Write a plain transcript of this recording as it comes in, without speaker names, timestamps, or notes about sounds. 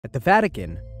At the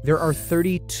Vatican, there are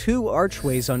 32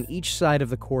 archways on each side of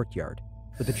the courtyard,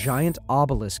 with a giant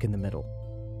obelisk in the middle.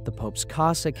 The Pope's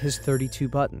cassock has 32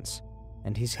 buttons,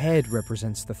 and his head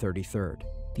represents the 33rd.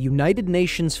 The United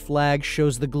Nations flag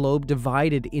shows the globe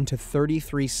divided into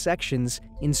 33 sections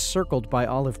encircled by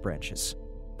olive branches.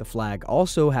 The flag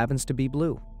also happens to be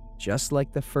blue, just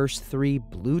like the first 3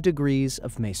 blue degrees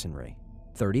of Masonry.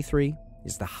 33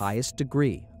 is the highest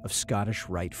degree of Scottish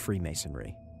Rite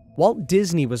Freemasonry. Walt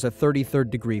Disney was a 33rd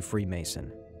degree Freemason,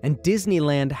 and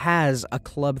Disneyland has a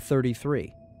Club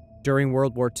 33. During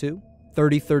World War II,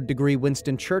 33rd degree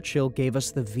Winston Churchill gave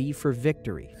us the V for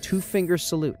victory, 2-finger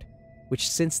salute, which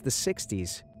since the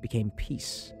 60s became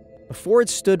peace. Before it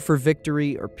stood for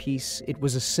victory or peace, it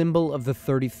was a symbol of the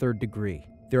 33rd degree.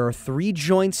 There are 3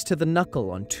 joints to the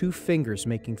knuckle on 2 fingers,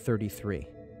 making 33.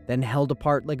 Then held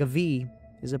apart like a V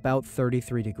is about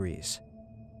 33 degrees.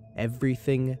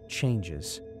 Everything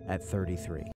changes at 33.